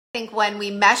I think when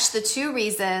we mesh the two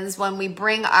reasons, when we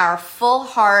bring our full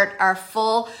heart, our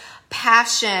full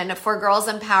passion for girls'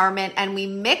 empowerment, and we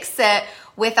mix it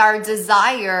with our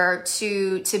desire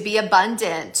to be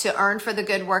abundant, to earn for the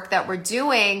good work that we're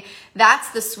doing,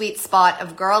 that's the sweet spot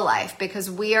of Girl Life,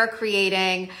 because we are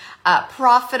creating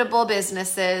profitable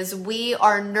businesses. We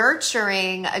are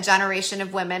nurturing a generation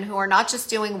of women who are not just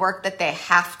doing work that they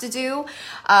have to do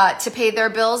to pay their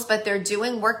bills, but they're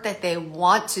doing work that they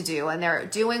want to do, and they're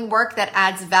doing work that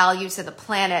adds value to the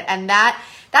planet. And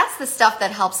that's the stuff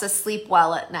that helps us sleep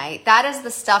well at night. That is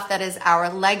the stuff that is our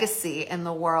legacy in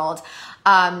the world.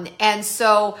 And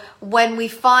so when we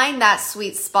find that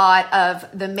sweet spot of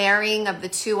the marrying of the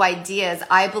two ideas,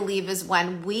 I believe is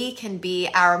when we can be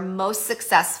our most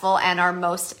successful and our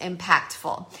most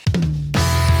impactful.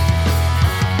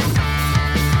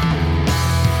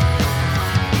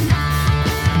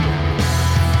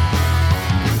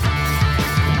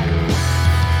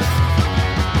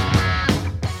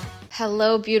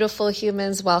 Hello, beautiful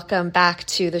humans. Welcome back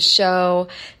to the show.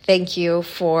 Thank you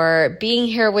for being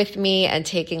here with me and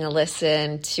taking a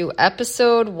listen to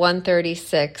episode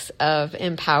 136 of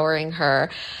Empowering Her.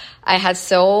 I had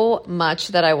so much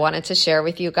that I wanted to share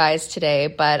with you guys today,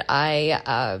 but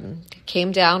I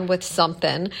came down with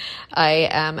something. I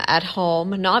am at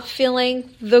home, not feeling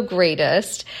the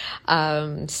greatest.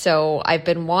 So I've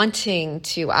been wanting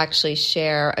to actually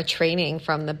share a training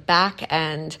from the back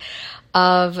end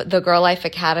of the Girl Life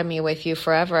Academy with you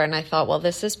forever. And I thought, well,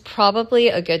 this is probably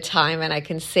a good time and I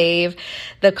can save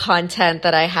the content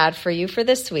that I had for you for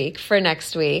this week, for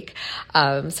next week.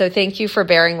 So thank you for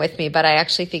bearing with me, but I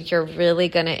actually think you're really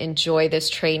going to enjoy this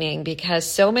training because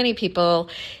so many people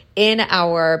in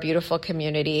our beautiful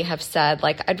community have said,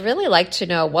 like, I'd really like to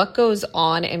know what goes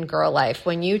on in Girl Life.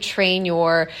 When you train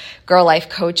your Girl Life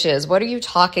coaches, what are you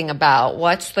talking about?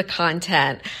 What's the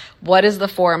content? What is the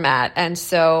format? And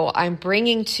so I'm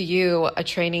bringing to you a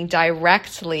training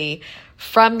directly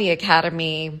from the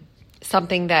Academy,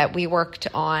 something that we worked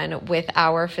on with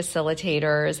our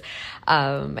facilitators.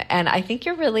 And I think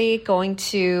you're really going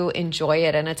to enjoy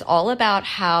it. And it's all about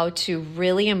how to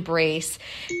really embrace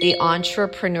the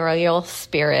entrepreneurial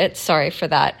spirit. Sorry for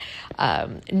that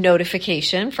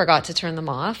notification, forgot to turn them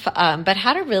off. But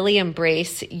how to really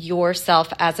embrace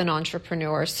yourself as an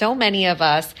entrepreneur. So many of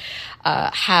us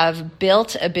have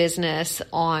built a business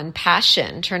on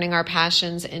passion, turning our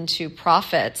passions into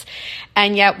profits.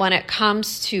 And yet when it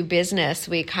comes to business,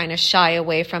 we kind of shy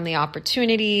away from the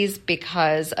opportunities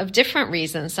because of different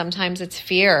reasons. Sometimes it's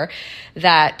fear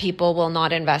that people will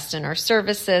not invest in our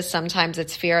services. Sometimes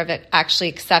it's fear of it actually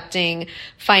accepting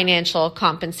financial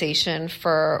compensation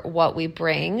for what we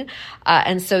bring.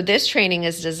 And so this training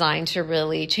is designed to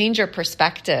really change your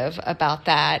perspective about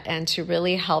that and to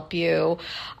really help you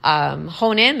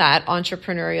hone in that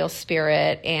entrepreneurial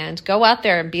spirit and go out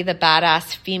there and be the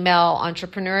badass female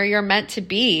entrepreneur you're meant to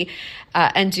be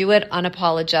and do it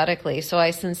unapologetically. So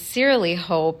I sincerely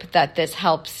hope that this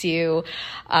helps you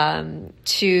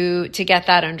to get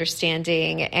that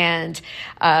understanding. And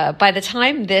by the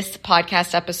time this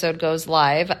podcast episode goes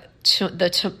live,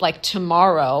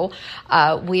 tomorrow,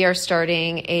 we are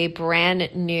starting a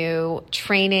brand new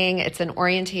training. It's an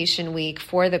orientation week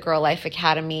for the Girl Life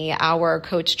Academy, our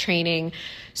coach training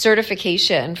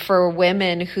certification for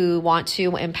women who want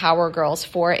to empower girls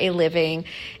for a living.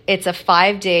 It's a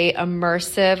 5-day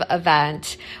immersive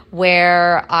event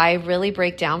where I really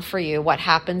break down for you what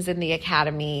happens in the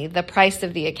academy, the price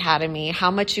of the academy, how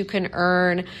much you can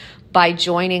earn by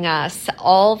joining us,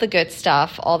 all the good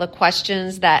stuff, all the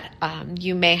questions that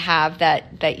you may have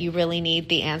that you really need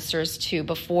the answers to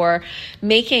before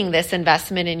making this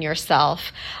investment in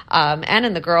yourself and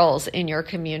in the girls in your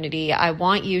community. I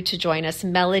want you to join us,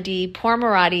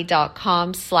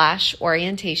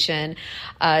 melodypourmoradi.com/orientation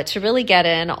to really get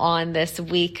in on this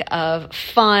week of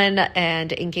fun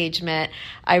and engagement.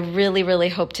 I really, really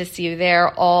hope to see you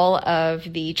there. All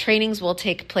of the trainings will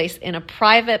take place in a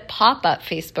private pop-up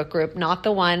Facebook group, not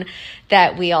the one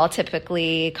that we all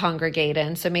typically congregate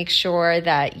in. So make sure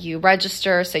that you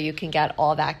register so you can get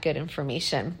all that good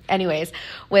information. Anyways,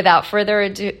 without further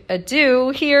ado,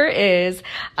 here is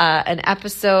an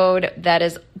episode that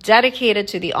is dedicated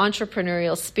to the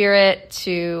entrepreneurial spirit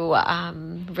to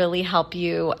really help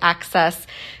you access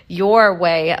your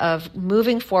way of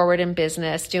moving forward in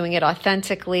business, doing it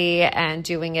authentically and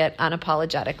doing it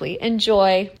unapologetically.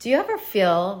 Enjoy. Do you ever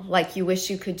feel like you wish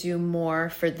you could do more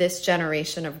for this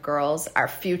generation of girls, our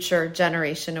future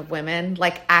generation of women,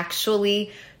 like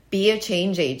actually be a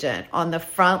change agent on the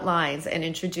front lines and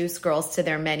introduce girls to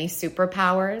their many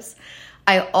superpowers?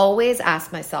 I always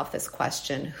ask myself this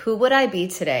question: who would I be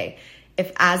today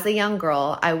if as a young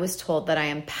girl I was told that I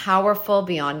am powerful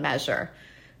beyond measure?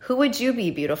 Who would you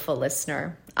be, beautiful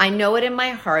listener? I know it in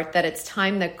my heart that it's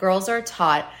time that girls are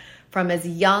taught from as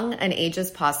young an age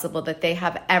as possible that they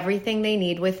have everything they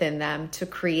need within them to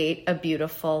create a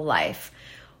beautiful life.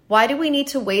 Why do we need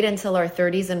to wait until our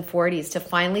 30s and 40s to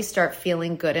finally start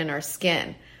feeling good in our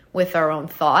skin, with our own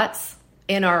thoughts,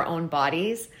 in our own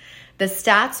bodies? The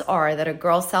stats are that a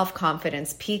girl's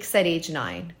self-confidence peaks at age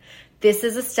 9. This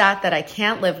is a stat that I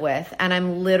can't live with, and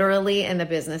I'm literally in the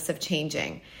business of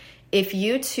changing. If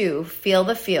you too feel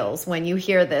the feels when you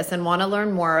hear this and want to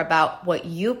learn more about what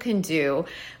you can do,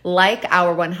 like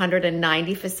our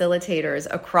 190 facilitators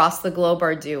across the globe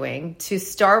are doing, to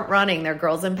start running their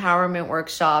girls empowerment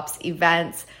workshops,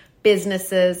 events,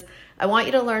 businesses, I want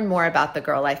you to learn more about the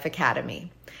Girl Life Academy.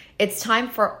 It's time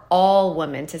for all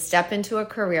women to step into a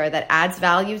career that adds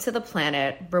value to the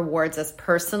planet, rewards us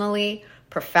personally,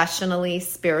 professionally,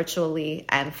 spiritually,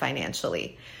 and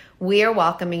financially. We are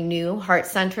welcoming new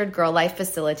heart-centered Girl Life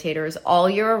facilitators all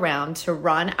year round to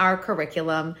run our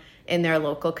curriculum in their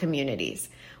local communities.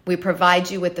 We provide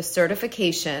you with the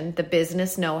certification, the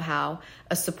business know-how,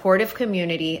 a supportive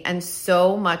community, and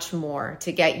so much more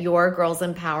to get your girls'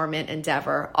 empowerment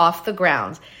endeavor off the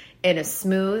ground in a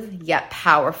smooth yet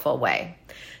powerful way.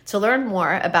 To learn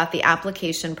more about the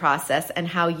application process and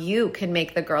how you can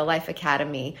make the Girl Life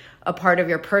Academy a part of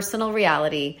your personal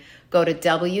reality, go to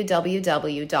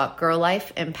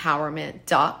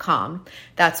www.girllifeempowerment.com.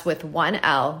 That's with one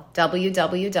L,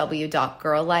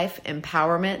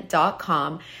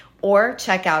 www.girllifeempowerment.com, or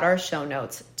check out our show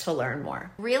notes to learn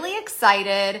more. Really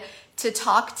excited to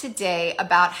talk today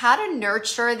about how to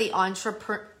nurture the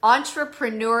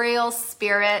entrepreneurial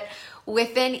spirit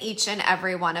within each and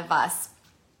every one of us.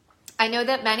 I know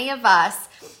that many of us,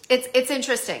 it's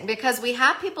interesting because we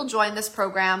have people join this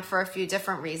program for a few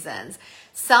different reasons.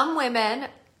 Some women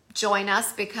join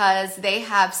us because they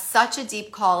have such a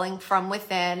deep calling from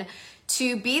within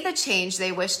to be the change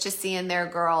they wish to see in their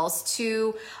girls,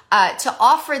 to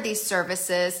offer these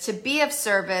services, to be of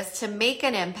service, to make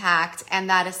an impact,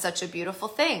 and that is such a beautiful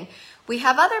thing. We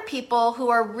have other people who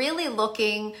are really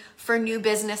looking for new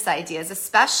business ideas,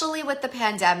 especially with the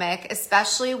pandemic,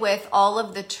 especially with all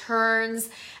of the turns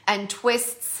and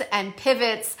twists and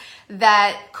pivots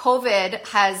that COVID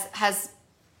has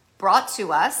brought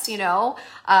to us.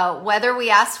 Whether we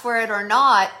asked for it or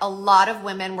not, a lot of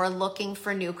women were looking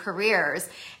for new careers,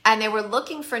 and they were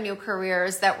looking for new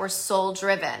careers that were soul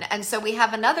driven. And so we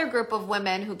have another group of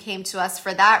women who came to us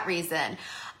for that reason.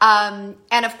 And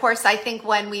of course, I think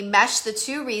when we mesh the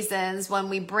two reasons, when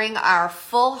we bring our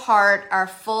full heart, our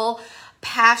full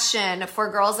passion for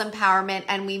girls empowerment,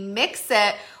 and we mix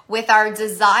it with our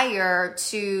desire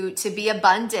to be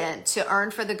abundant, to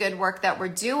earn for the good work that we're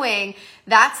doing,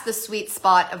 that's the sweet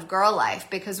spot of Girl Life,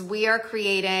 because we are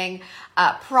creating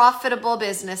profitable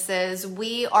businesses.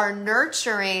 We are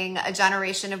nurturing a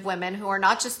generation of women who are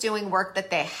not just doing work that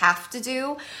they have to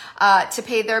do to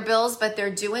pay their bills, but they're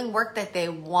doing work that they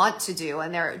want to do,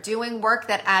 and they're doing work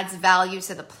that adds value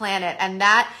to the planet. And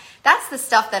that's the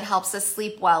stuff that helps us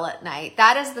sleep well at night.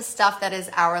 That is the stuff that is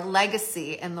our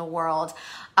legacy in the world.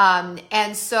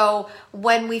 And so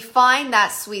when we find that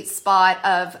sweet spot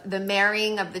of the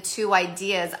marrying of the two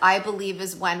ideas, I believe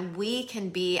is when we can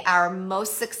be our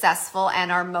most successful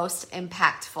and our most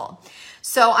impactful.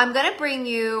 So I'm going to bring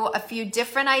you a few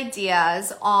different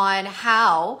ideas on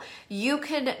how you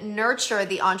can nurture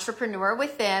the entrepreneur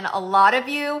within. A lot of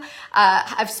you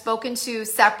I've spoken to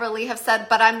separately have said,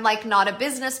 but I'm not a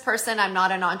business person. I'm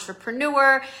not an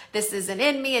entrepreneur. This isn't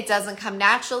in me. It doesn't come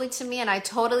naturally to me. And I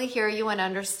totally hear you and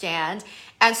understand.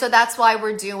 And so that's why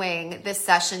we're doing this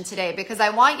session today, because I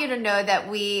want you to know that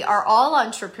we are all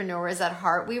entrepreneurs at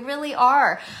heart. We really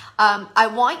are. I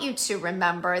want you to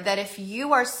remember that if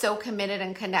you are so committed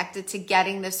and connected to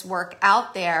getting this work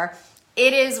out there,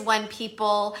 it is when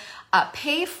people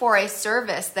pay for a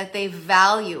service that they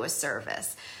value a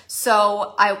service.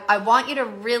 So I want you to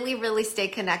really, really stay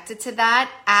connected to that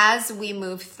as we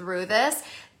move through this.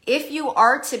 If you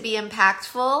are to be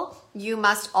impactful, you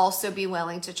must also be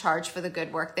willing to charge for the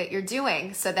good work that you're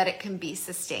doing so that it can be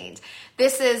sustained.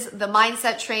 This is the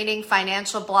Mindset Training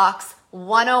Financial Blocks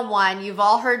 101. You've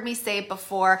all heard me say it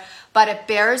before, but it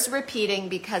bears repeating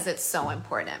because it's so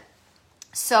important.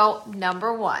 So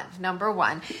number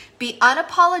one, be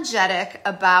unapologetic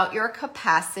about your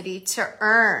capacity to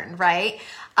earn, right?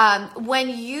 When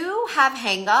you have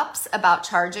hangups about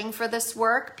charging for this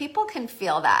work, people can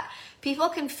feel that. People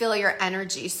can feel your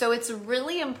energy. So it's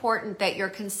really important that you're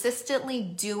consistently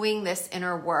doing this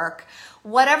inner work.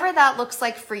 Whatever that looks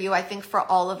like for you, I think for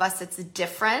all of us, it's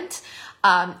different.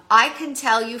 I can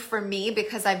tell you for me,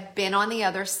 because I've been on the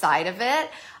other side of it,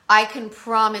 I can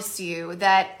promise you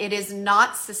that it is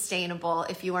not sustainable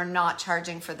if you are not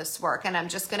charging for this work. And I'm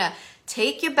just going to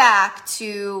take you back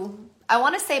to, I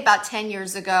want to say about 10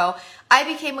 years ago. I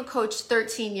became a coach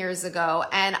 13 years ago,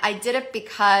 and I did it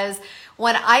because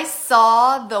when I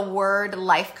saw the word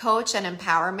life coach and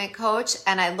empowerment coach,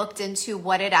 and I looked into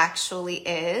what it actually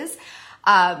is,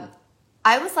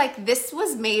 I was like, this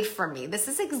was made for me. This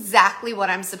is exactly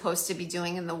what I'm supposed to be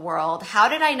doing in the world. How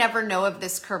did I never know of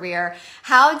this career?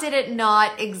 How did it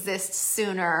not exist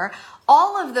sooner?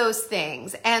 All of those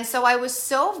things. And so I was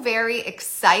so very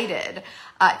excited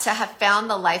to have found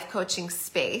the life coaching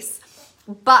space.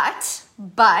 But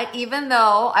even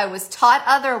though I was taught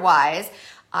otherwise,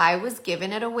 I was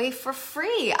giving it away for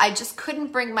free. I just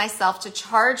couldn't bring myself to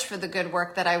charge for the good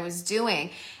work that I was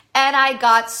doing. And I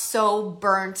got so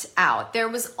burnt out. There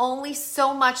was only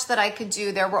so much that I could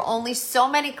do. There were only so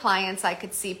many clients I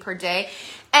could see per day.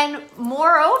 And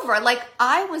moreover, like,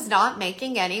 I was not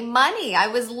making any money. I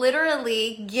was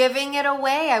literally giving it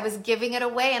away. I was giving it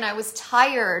away, and I was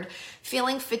tired,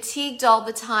 feeling fatigued all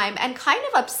the time, and kind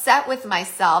of upset with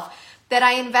myself that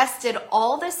I invested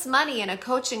all this money in a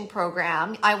coaching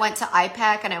program. I went to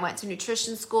IPEC and I went to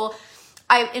nutrition school.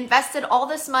 I invested all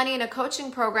this money in a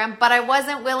coaching program, but I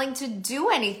wasn't willing to do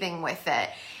anything with it.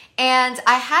 And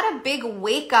I had a big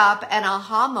wake up and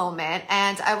aha moment,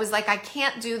 and I was like, I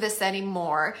can't do this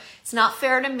anymore. It's not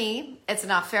fair to me. It's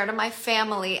not fair to my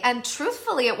family. And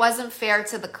truthfully, it wasn't fair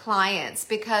to the clients,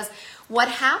 because what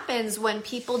happens when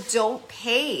people don't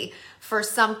pay for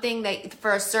something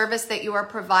for a service that you are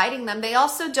providing them, they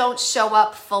also don't show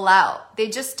up full out. They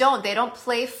just don't. They don't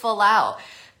play full out,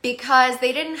 because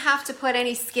they didn't have to put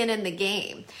any skin in the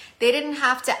game. They didn't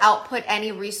have to output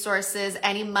any resources,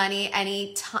 any money,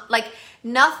 any time, like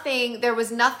nothing. There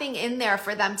was nothing in there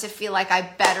for them to feel like I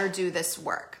better do this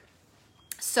work.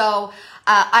 So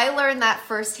I learned that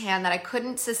firsthand, that I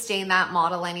couldn't sustain that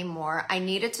model anymore. I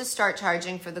needed to start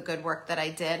charging for the good work that I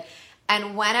did.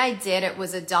 And when I did, it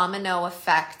was a domino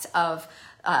effect of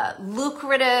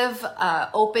lucrative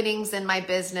openings in my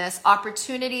business,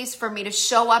 opportunities for me to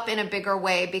show up in a bigger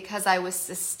way because I was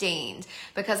sustained,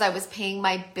 because I was paying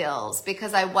my bills,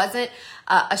 because I wasn't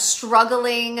a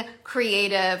struggling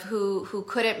creative who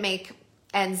couldn't make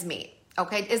ends meet.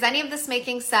 Okay, is any of this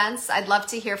making sense? I'd love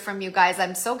to hear from you guys.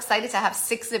 I'm so excited to have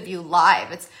 6 of you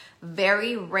live. It's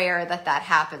very rare that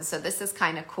happens, so this is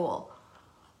kind of cool.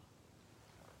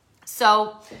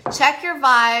 So check your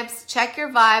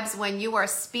vibes when you are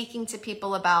speaking to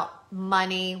people about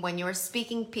money, when you are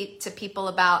speaking to people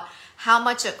about how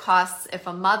much it costs. If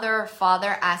a mother or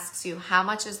father asks you, how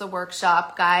much is the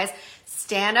workshop? Guys,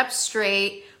 stand up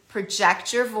straight,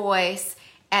 project your voice,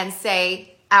 and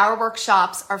say, our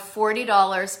workshops are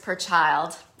 $40 per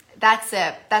child. That's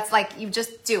it. That's like, you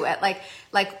just do it. Like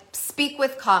speak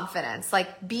with confidence,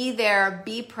 like be there,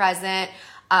 be present.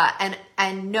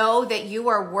 And know that you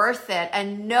are worth it,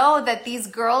 and know that these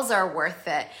girls are worth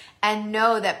it, and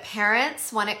know that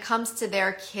parents, when it comes to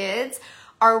their kids,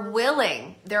 they're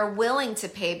willing to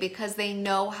pay because they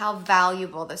know how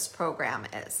valuable this program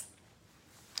is.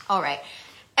 All right.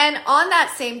 And on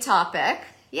that same topic,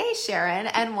 yay, Sharon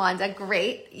and Wanda,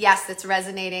 great. Yes, it's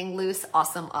resonating. Loose,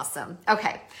 awesome.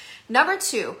 Okay. Number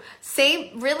 2,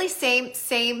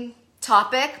 same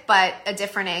topic, but a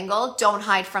different angle. Don't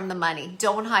hide from the money.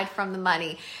 Don't hide from the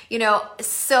money. You know,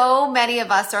 so many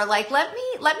of us are like, let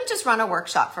me just run a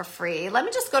workshop for free. Let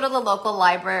me just go to the local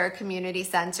library or community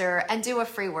center and do a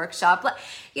free workshop.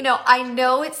 You know, I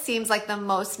know it seems like the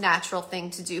most natural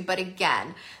thing to do, but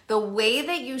again, the way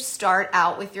that you start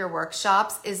out with your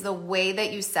workshops is the way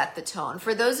that you set the tone.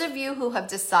 For those of you who have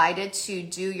decided to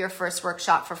do your first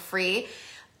workshop for free,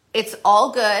 it's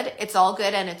all good,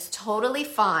 and it's totally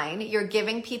fine. You're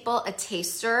giving people a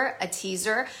taster, a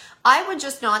teaser. I would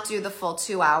just not do the full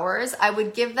 2 hours. I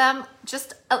would give them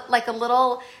just like a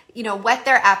little, whet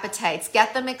their appetites,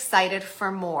 get them excited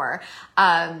for more.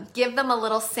 Give them a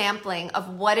little sampling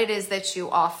of what it is that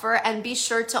you offer, and be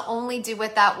sure to only do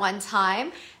it that one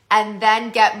time, and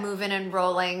then get moving and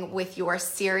rolling with your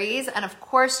series. And of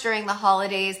course, during the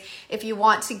holidays, if you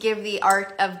want to give the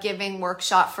Art of Giving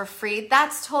workshop for free,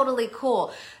 that's totally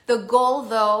cool. The goal,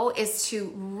 though, is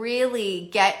to really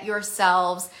get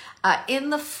yourselves in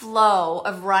the flow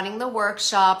of running the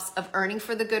workshops, of earning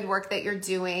for the good work that you're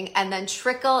doing, and then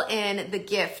trickle in the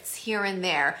gifts here and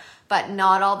there. But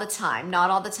not all the time, not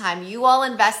all the time. You all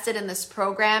invested in this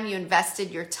program. You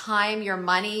invested your time, your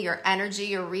money, your energy,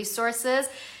 your resources.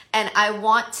 And I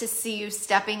want to see you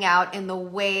stepping out in the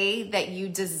way that you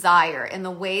desire, in the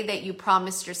way that you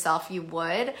promised yourself you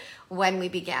would when we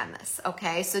began this,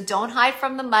 okay? So don't hide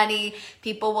from the money.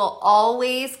 People will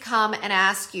always come and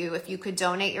ask you if you could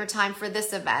donate your time for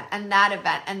this event and that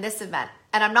event and this event.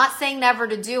 And I'm not saying never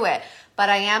to do it, but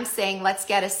I am saying let's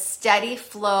get a steady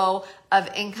flow of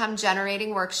income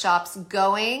generating workshops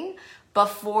going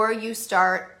before you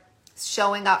start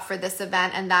showing up for this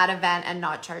event and that event and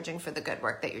not charging for the good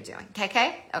work that you're doing.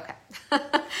 Okay?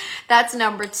 That's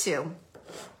number 2.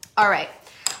 All right.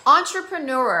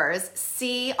 Entrepreneurs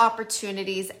see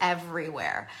opportunities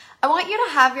everywhere. I want you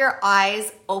to have your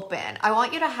eyes open. I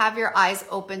want you to have your eyes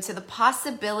open to the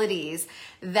possibilities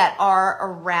that are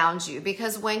around you,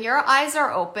 because when your eyes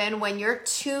are open, when you're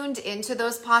tuned into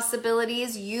those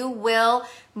possibilities, you will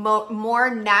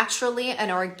more naturally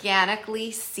and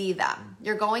organically see them.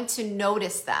 You're going to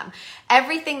notice them.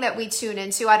 Everything that we tune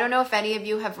into, I don't know if any of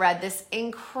you have read this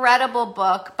incredible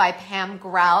book by Pam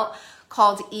Grout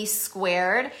called E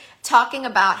Squared, talking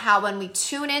about how when we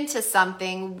tune into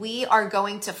something, we are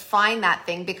going to find that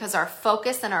thing because our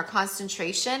focus and our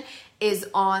concentration is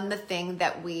on the thing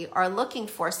that we are looking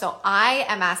for. So I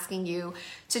am asking you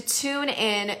to tune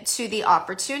in to the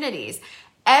opportunities.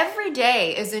 Every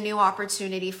day is a new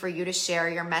opportunity for you to share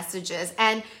your messages.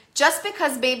 And just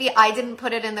because maybe I didn't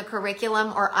put it in the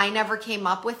curriculum or I never came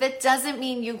up with it doesn't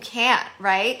mean you can't,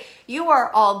 right? You are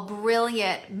all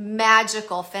brilliant,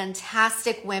 magical,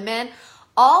 fantastic women,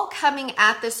 all coming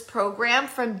at this program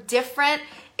from different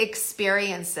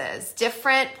experiences,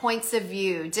 different points of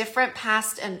view, different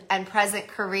past and present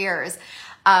careers.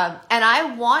 And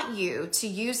I want you to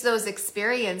use those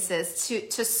experiences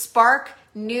to spark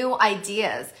new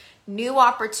ideas, new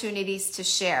opportunities to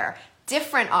share,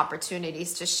 different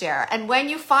opportunities to share. And when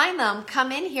you find them,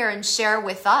 come in here and share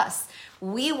with us.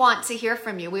 We want to hear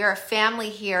from you. We are a family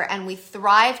here and we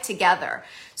thrive together.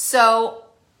 So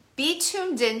be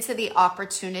tuned into the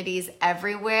opportunities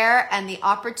everywhere, and the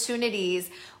opportunities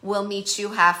will meet you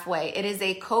halfway. It is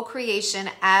a co-creation,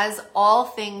 as all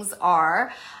things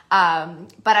are. But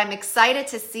I'm excited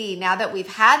to see, now that we've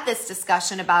had this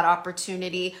discussion about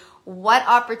opportunity, what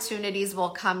opportunities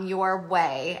will come your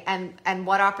way, and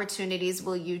what opportunities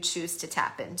will you choose to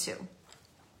tap into.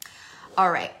 All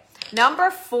right.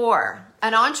 Number 4,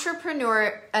 an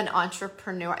entrepreneur,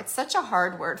 it's such a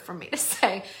hard word for me to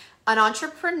say. An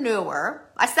entrepreneur,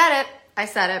 I said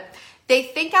it. They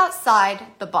think outside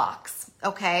the box,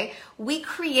 okay?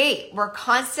 We're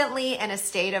constantly in a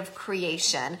state of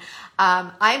creation.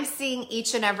 I'm seeing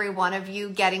each and every one of you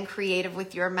getting creative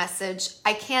with your message.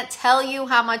 I can't tell you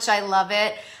how much I love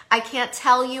it. I can't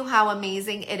tell you how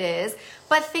amazing it is,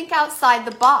 but think outside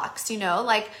the box,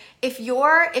 like if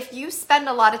you spend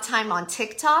a lot of time on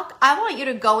TikTok, I want you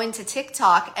to go into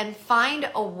TikTok and find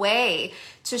a way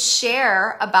to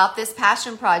share about this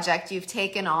passion project you've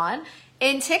taken on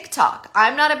in TikTok.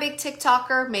 I'm not a big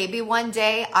TikToker. Maybe one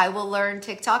day I will learn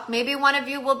TikTok. Maybe one of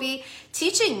you will be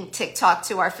teaching TikTok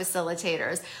to our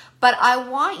facilitators. But I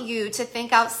want you to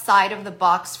think outside of the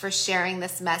box for sharing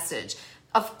this message.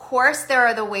 Of course, there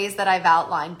are the ways that I've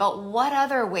outlined, but what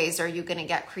other ways are you going to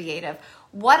get creative?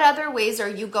 What other ways are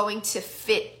you going to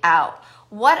fit out?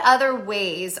 What other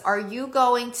ways are you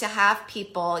going to have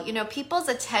people, people's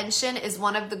attention is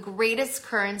one of the greatest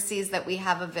currencies that we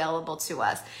have available to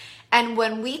us. And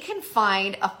when we can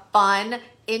find a fun,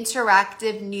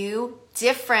 interactive, new,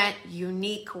 different,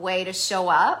 unique way to show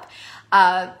up,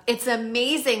 it's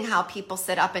amazing how people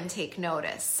sit up and take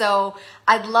notice. So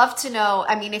I'd love to know,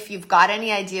 if you've got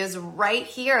any ideas right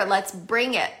here, let's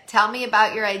bring it. Tell me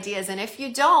about your ideas. And if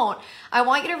you don't, I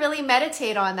want you to really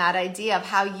meditate on that idea of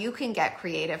how you can get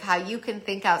creative, how you can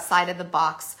think outside of the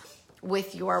box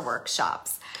with your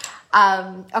workshops.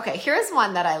 Okay, here's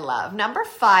one that I love. Number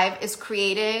 5 is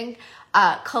creating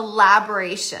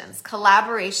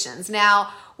collaborations.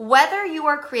 Now, whether you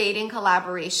are creating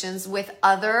collaborations with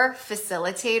other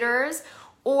facilitators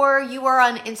or you are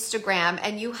on Instagram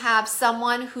and you have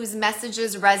someone whose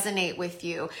messages resonate with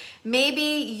you. Maybe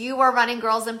you are running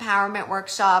girls empowerment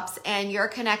workshops and you're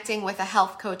connecting with a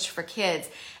health coach for kids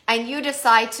and you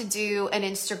decide to do an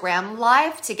Instagram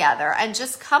live together and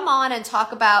just come on and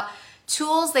talk about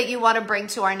tools that you want to bring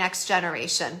to our next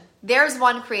generation. There's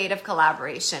one creative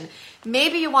collaboration.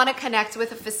 Maybe you want to connect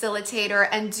with a facilitator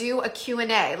and do a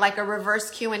Q&A, like a reverse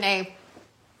Q&A.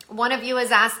 One of you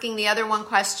is asking the other one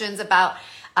questions about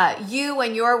you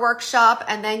and your workshop,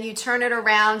 and then you turn it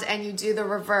around and you do the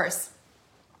reverse.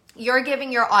 You're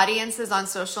giving your audiences on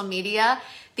social media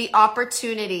the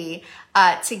opportunity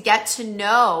to get to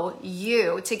know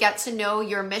you, to get to know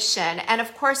your mission, and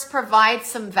of course, provide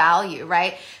some value,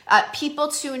 right? People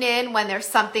tune in when there's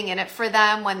something in it for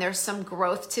them, when there's some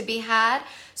growth to be had.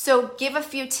 So give a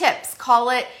few tips. Call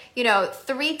it,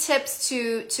 3 tips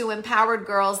to empowered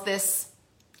girls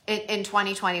in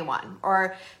 2021,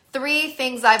 or 3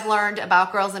 things I've learned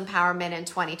about girls empowerment in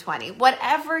 2020,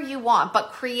 whatever you want,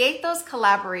 but create those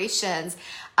collaborations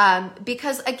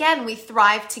because again, we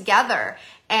thrive together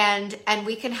and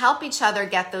we can help each other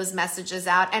get those messages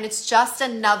out. And it's just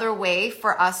another way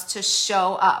for us to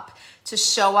show up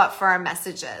for our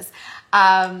messages.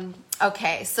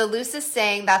 Okay, so Luce is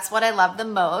saying that's what I love the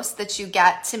most, that you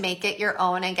get to make it your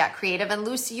own and get creative. And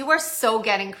Luce, you are so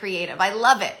getting creative. I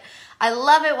love it. I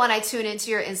love it when I tune into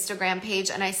your Instagram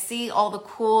page and I see all the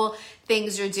cool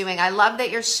things you're doing. I love that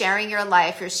you're sharing your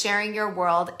life, you're sharing your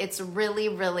world. It's really,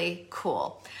 really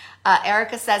cool.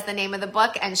 Erica says the name of the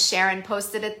book, and Sharon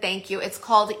posted it. Thank you. It's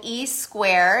called E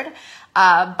Squared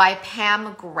by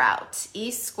Pam Grout. E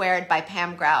Squared by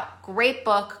Pam Grout. Great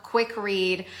book, quick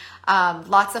read,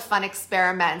 lots of fun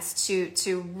experiments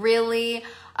to really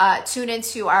tune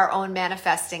into our own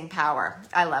manifesting power.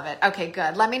 I love it. Okay,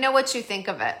 good. Let me know what you think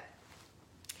of it.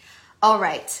 All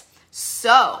right,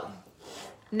 so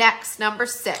next, number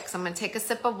 6. I'm going to take a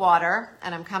sip of water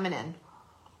and I'm coming in.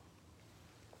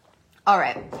 All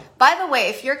right. By the way,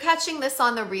 if you're catching this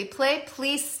on the replay,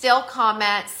 please still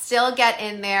comment, still get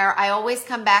in there. I always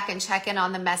come back and check in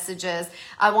on the messages.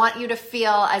 I want you to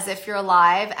feel as if you're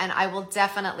live, and I will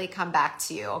definitely come back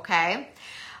to you, okay?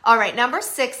 All right, number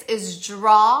 6 is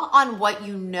draw on what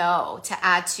you know to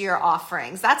add to your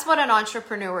offerings. That's what an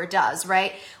entrepreneur does,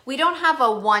 right? We don't have a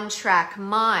one-track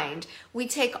mind. We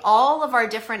take all of our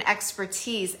different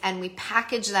expertise and we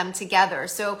package them together.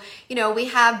 So, we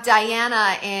have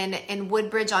Diana in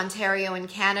Woodbridge, Ontario in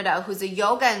Canada, who's a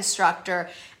yoga instructor,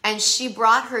 and she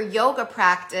brought her yoga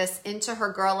practice into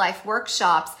her Girl Life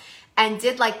workshops and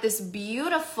did like this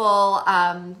beautiful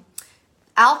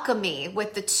alchemy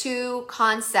with the 2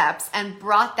 concepts and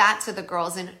brought that to the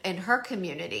girls in her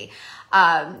community.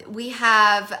 We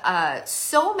have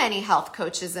so many health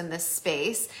coaches in this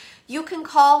space. You can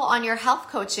call on your health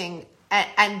coaching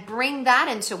and bring that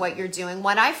into what you're doing.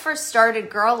 When I first started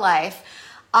Girl Life,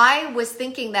 I was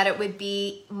thinking that it would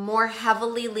be more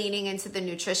heavily leaning into the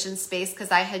nutrition space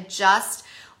because I had just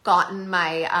gotten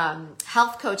my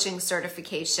health coaching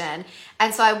certification.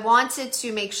 And so I wanted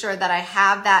to make sure that I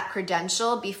have that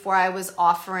credential before I was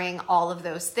offering all of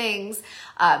those things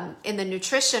in the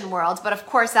nutrition world. But of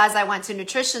course, as I went to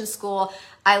nutrition school,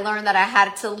 I learned that I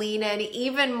had to lean in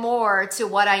even more to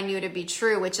what I knew to be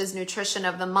true, which is nutrition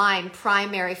of the mind.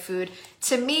 Primary food,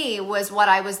 to me, was what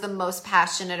I was the most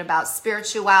passionate about.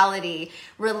 Spirituality,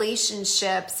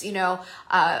 relationships,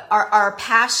 our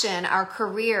passion, our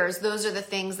careers, those are the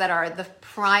things that are the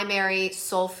primary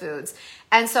soul foods.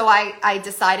 And so I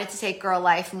decided to take Girl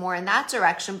Life more in that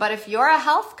direction. But if you're a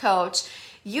health coach,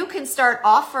 you can start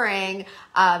offering,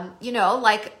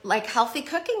 like healthy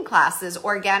cooking classes,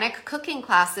 organic cooking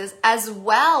classes, as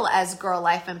well as Girl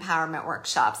Life empowerment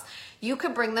workshops. You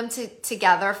could bring them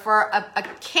together for a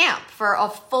camp, for a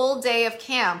full day of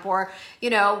camp. Or,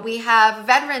 we have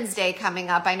Veterans Day coming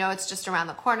up. I know it's just around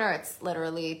the corner. It's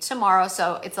literally tomorrow,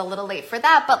 so it's a little late for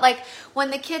that. But like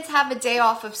when the kids have a day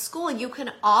off of school, you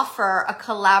can offer a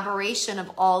collaboration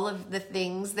of all of the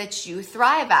things that you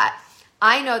thrive at.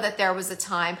 I know that there was a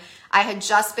time I had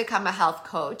just become a health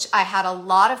coach. I had a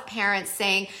lot of parents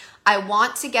saying, I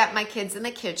want to get my kids in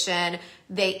the kitchen.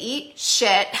 They eat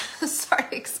shit. Sorry,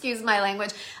 excuse my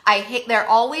language. They're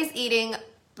always eating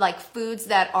like foods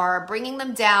that are bringing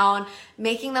them down,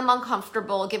 making them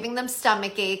uncomfortable, giving them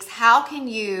stomach aches. How can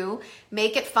you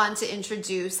make it fun to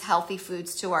introduce healthy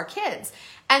foods to our kids?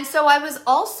 And so I was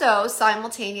also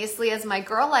simultaneously, as my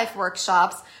Girl Life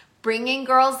workshops, bringing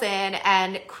girls in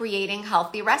and creating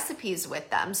healthy recipes with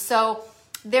them. So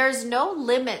there's no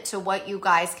limit to what you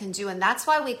guys can do. And that's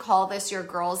why we call this your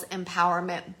girls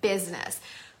empowerment business.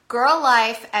 Girl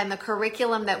Life and the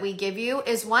curriculum that we give you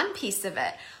is one piece of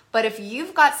it. But if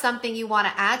you've got something you want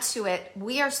to add to it,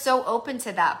 we are so open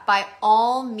to that. By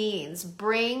all means,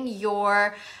 bring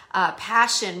your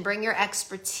passion, bring your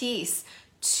expertise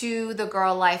to the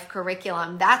Girl Life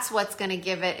curriculum. That's what's going to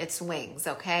give it its wings,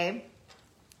 okay?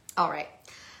 All right,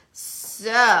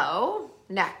 so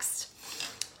next,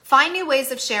 find new ways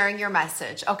of sharing your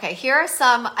message. Okay, here are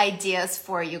some ideas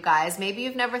for you guys. Maybe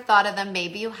you've never thought of them,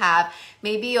 maybe you have.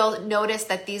 Maybe you'll notice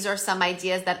that these are some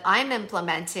ideas that I'm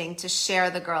implementing to share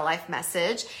the Girl Life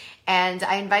message, and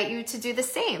I invite you to do the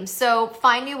same. So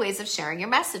find new ways of sharing your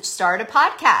message. Start a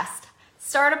podcast.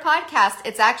 Start a podcast.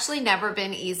 It's actually never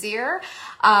been easier.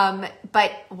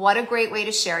 But what a great way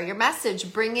to share your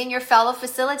message. Bring in your fellow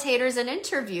facilitators and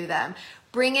interview them.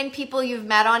 Bring in people you've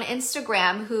met on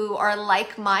Instagram who are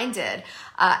like-minded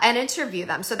and interview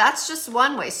them. So that's just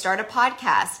one way. Start a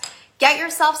podcast. Get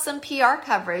yourself some PR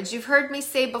coverage. You've heard me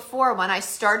say before, when I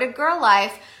started Girl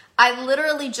Life, I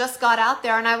literally just got out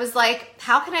there and I was like,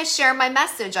 how can I share my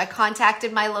message? I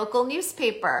contacted my local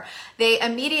newspaper. They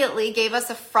immediately gave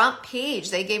us a front page.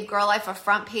 They gave Girl Life a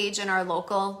front page in our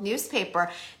local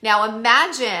newspaper. Now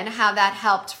imagine how that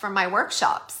helped for my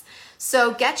workshops.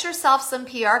 So get yourself some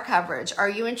PR coverage. Are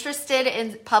you interested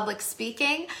in public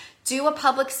speaking? Do a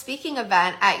public speaking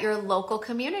event at your local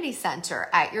community center,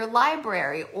 at your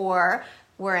library, or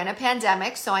we're in a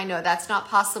pandemic, so I know that's not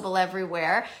possible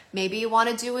everywhere. Maybe you want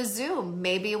to do a Zoom.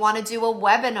 Maybe you want to do a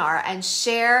webinar and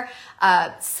share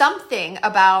something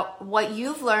about what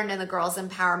you've learned in the girls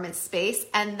empowerment space,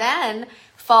 and then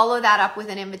follow that up with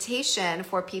an invitation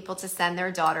for people to send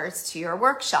their daughters to your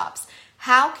workshops.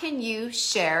 How can you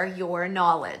share your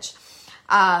knowledge?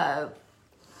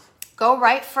 Go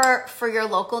write for your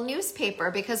local newspaper,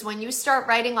 because when you start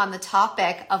writing on the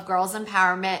topic of girls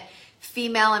empowerment,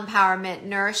 female empowerment,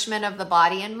 nourishment of the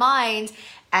body and mind,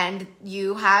 and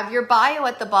you have your bio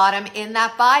at the bottom, in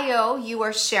that bio, you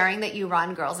are sharing that you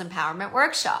run girls empowerment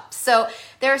workshops. So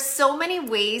there are so many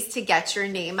ways to get your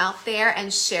name out there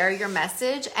and share your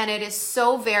message, and it is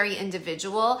so very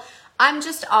individual. I'm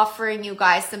just offering you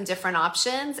guys some different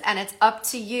options, and it's up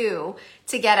to you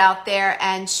to get out there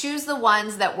and choose the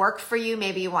ones that work for you.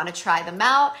 Maybe you want to try them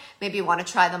out. Maybe you want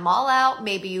to try them all out.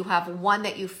 Maybe you have one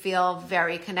that you feel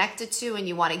very connected to and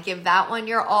you want to give that one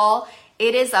your all.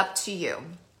 It is up to you.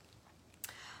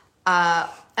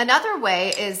 Another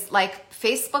way is like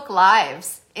Facebook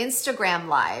Lives, Instagram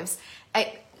Lives.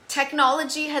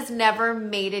 Technology has never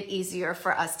made it easier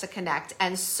for us to connect,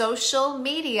 and social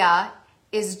media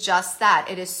is just that.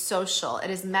 It is social. It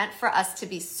is meant for us to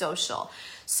be social.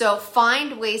 So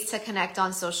find ways to connect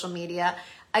on social media.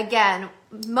 Again,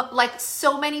 like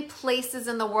so many places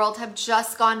in the world have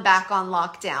just gone back on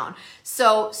lockdown.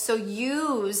 So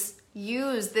use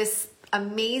this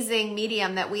amazing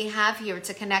medium that we have here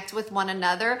to connect with one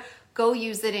another. Go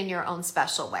use it in your own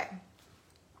special way.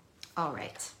 All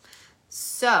right.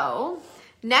 So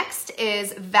next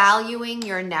is valuing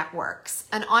your networks.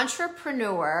 An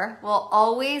entrepreneur will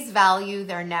always value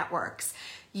their networks.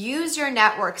 Use your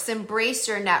networks, embrace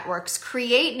your networks,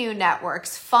 create new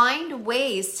networks, find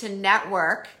ways to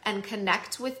network and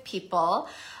connect with people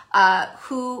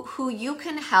who you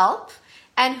can help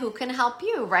and who can help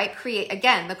you, right? Create,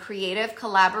 again, the creative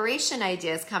collaboration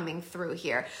ideas coming through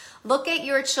here. Look at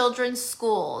your children's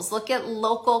schools, look at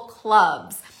local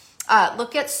clubs.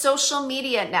 Look at social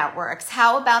media networks.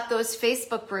 How about those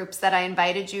Facebook groups that I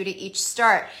invited you to each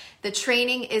start? The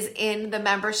training is in the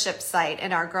membership site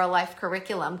in our Girl Life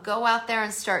curriculum. Go out there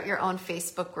and start your own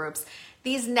Facebook groups.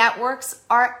 These networks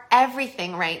are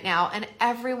everything right now, and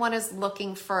everyone is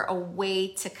looking for a way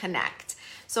to connect.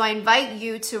 So I invite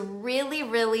you to really,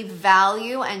 really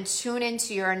value and tune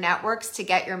into your networks to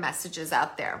get your messages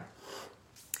out there.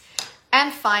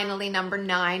 And finally, number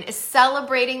 9 is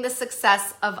celebrating the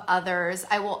success of others.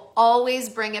 I will always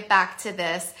bring it back to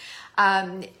this.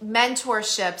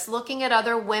 Mentorships, looking at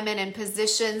other women in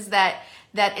positions that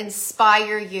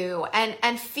inspire you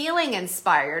and feeling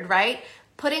inspired, right?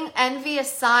 Putting envy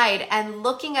aside and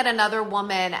looking at another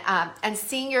woman and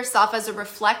seeing yourself as a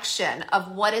reflection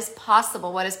of what is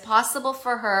possible. What is possible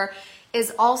for her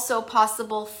is also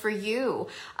possible for you.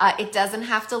 It doesn't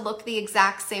have to look the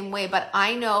exact same way, but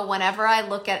I know whenever I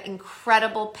look at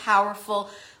incredible, powerful,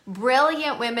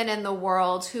 brilliant women in the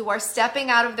world who are stepping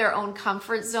out of their own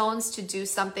comfort zones to do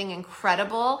something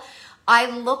incredible, I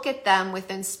look at them with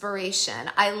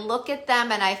inspiration. I look at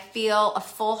them and I feel a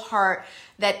full heart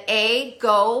that A,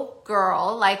 go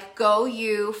girl, like go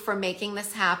you for making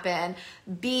this happen.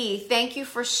 B, thank you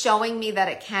for showing me that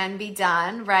it can be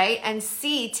done, right? And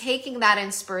C, taking that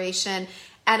inspiration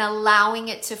and allowing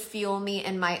it to fuel me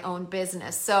in my own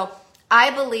business. So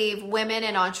I believe women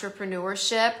in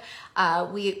entrepreneurship,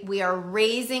 we are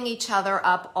raising each other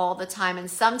up all the time. And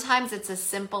sometimes it's as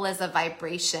simple as a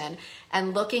vibration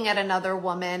and looking at another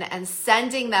woman and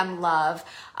sending them love,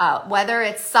 whether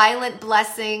it's silent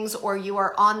blessings or you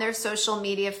are on their social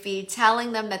media feed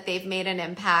telling them that they've made an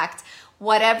impact,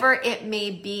 whatever it may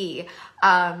be.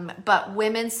 But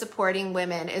women supporting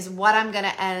women is what I'm going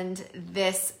to end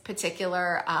this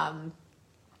particular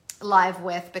live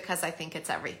with, because I think it's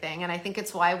everything. And I think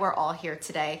it's why we're all here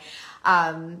today.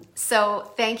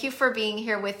 So thank you for being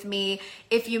here with me.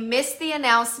 If you missed the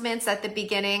announcements at the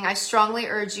beginning, I strongly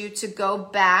urge you to go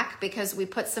back, because we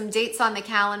put some dates on the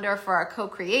calendar for our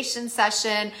co-creation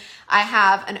session. I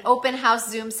have an open house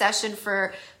Zoom session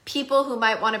for people who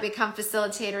might want to become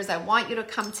facilitators. I want you to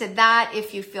come to that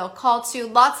if you feel called to.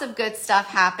 Lots of good stuff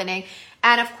happening.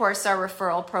 And of course, our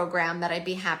referral program that I'd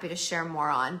be happy to share more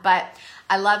on. But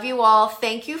I love you all.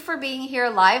 Thank you for being here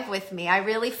live with me. I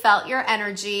really felt your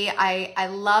energy. I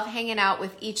love hanging out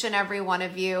with each and every one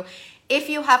of you. If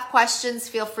you have questions,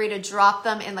 feel free to drop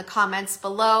them in the comments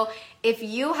below. If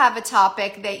you have a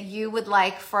topic that you would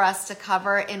like for us to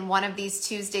cover in one of these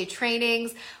Tuesday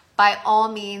trainings, by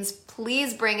all means,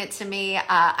 please bring it to me.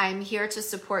 I'm here to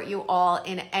support you all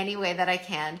in any way that I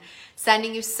can.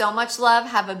 Sending you so much love.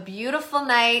 Have a beautiful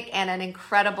night and an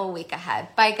incredible week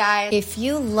ahead. Bye, guys. If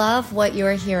you love what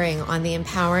you're hearing on the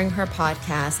Empowering Her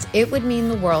podcast, it would mean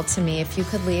the world to me if you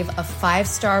could leave a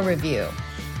 5-star review.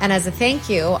 And as a thank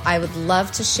you, I would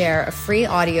love to share a free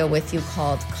audio with you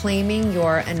called Claiming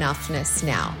Your Enoughness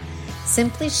Now.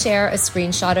 Simply share a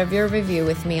screenshot of your review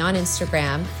with me on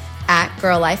Instagram at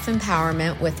Girl Life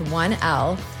Empowerment with 1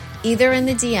 L, either in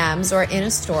the DMs or in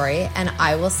a story, and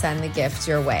I will send the gift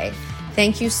your way.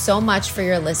 Thank you so much for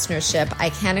your listenership.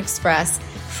 I can't express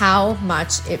how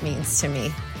much it means to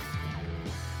me.